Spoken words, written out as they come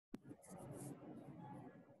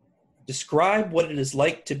Describe what it is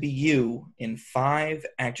like to be you in 5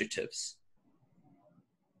 adjectives.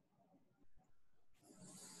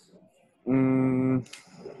 Mm,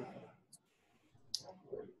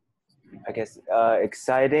 I guess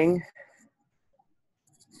exciting,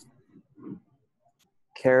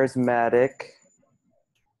 charismatic,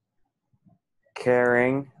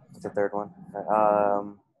 caring. What's the third one?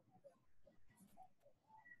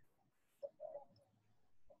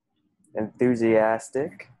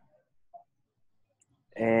 Enthusiastic,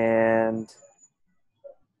 and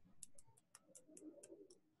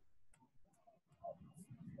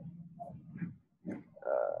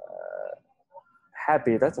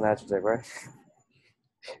happy. That's an adjective, right?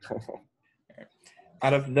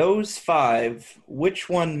 Out of those 5, which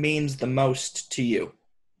one means the most to you?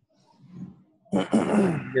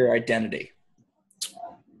 Your identity.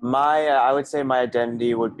 I would say my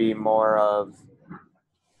identity would be more of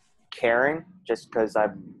caring, just because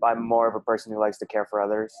I'm more of a person who likes to care for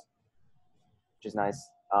others, which is nice.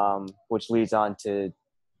 Which leads on to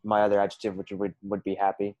my other adjective, which would be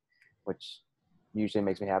happy, which usually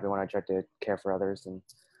makes me happy when I try to care for others and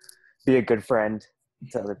be a good friend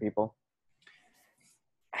to other people.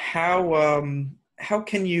 How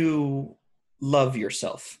can you love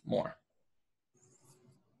yourself more?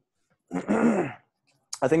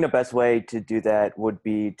 I think the best way to do that would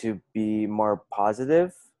be to be more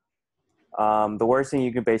positive. The worst thing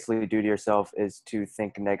you can basically do to yourself is to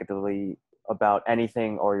think negatively about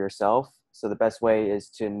anything or yourself. So the best way is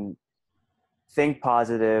to think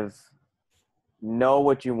positive, know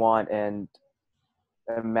what you want, and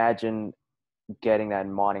imagine getting that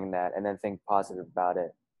and wanting that, and then think positive about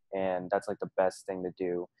it. And that's like the best thing to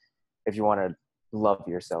do if you want to love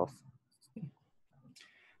yourself.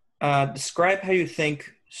 Describe how you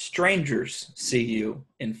think strangers see you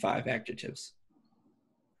in 5 adjectives.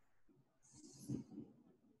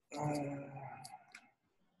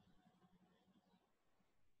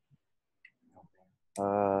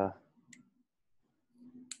 Uh,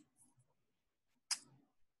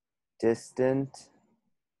 distant,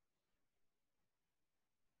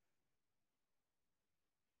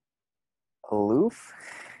 aloof,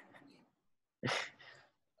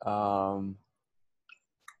 um,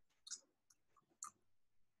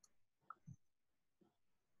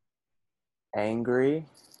 angry,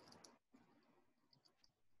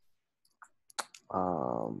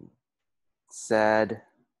 sad,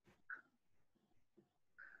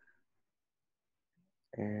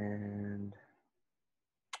 and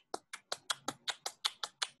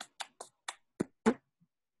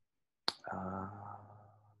uh,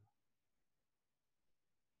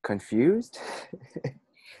 confused.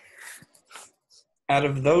 Out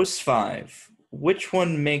of those 5, which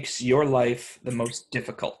one makes your life the most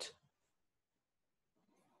difficult?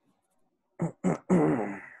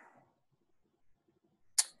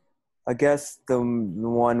 I guess the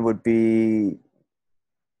one would be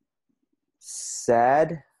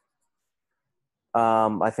sad.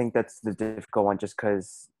 I think that's the difficult one, just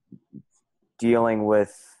because dealing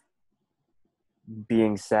with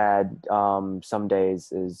being sad some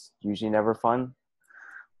days is usually never fun.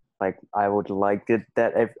 Like I would like it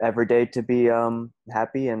that every day to be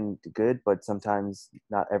happy and good, but sometimes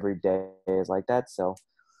not every day is like that. So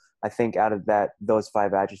I think out of those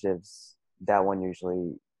 5 adjectives, that one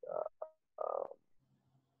usually uh,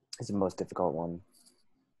 is the most difficult one.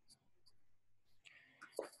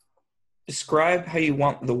 Describe how you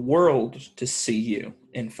want the world to see you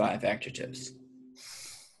in 5 adjectives.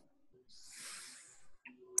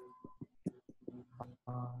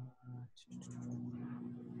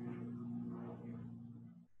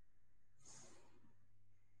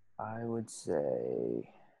 I would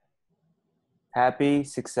say happy,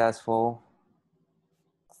 successful.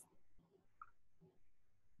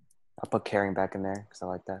 I'll put caring back in there because I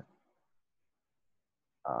like that.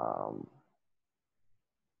 Um,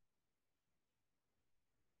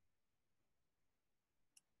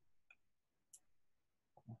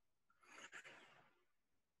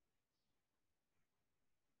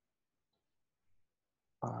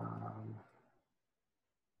 um,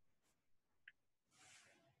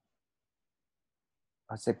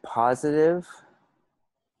 I'd say positive,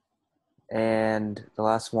 and the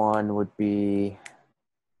last one would be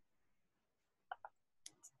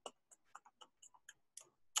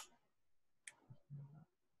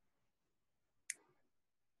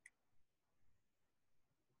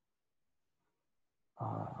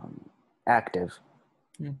active.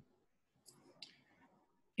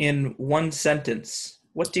 In one sentence,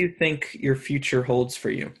 what do you think your future holds for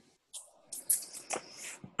you?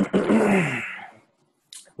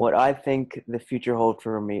 What I think the future holds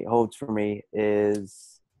for me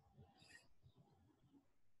is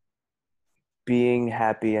being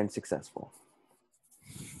happy and successful.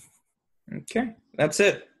 Okay, that's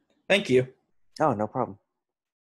it. Thank you. Oh, no problem.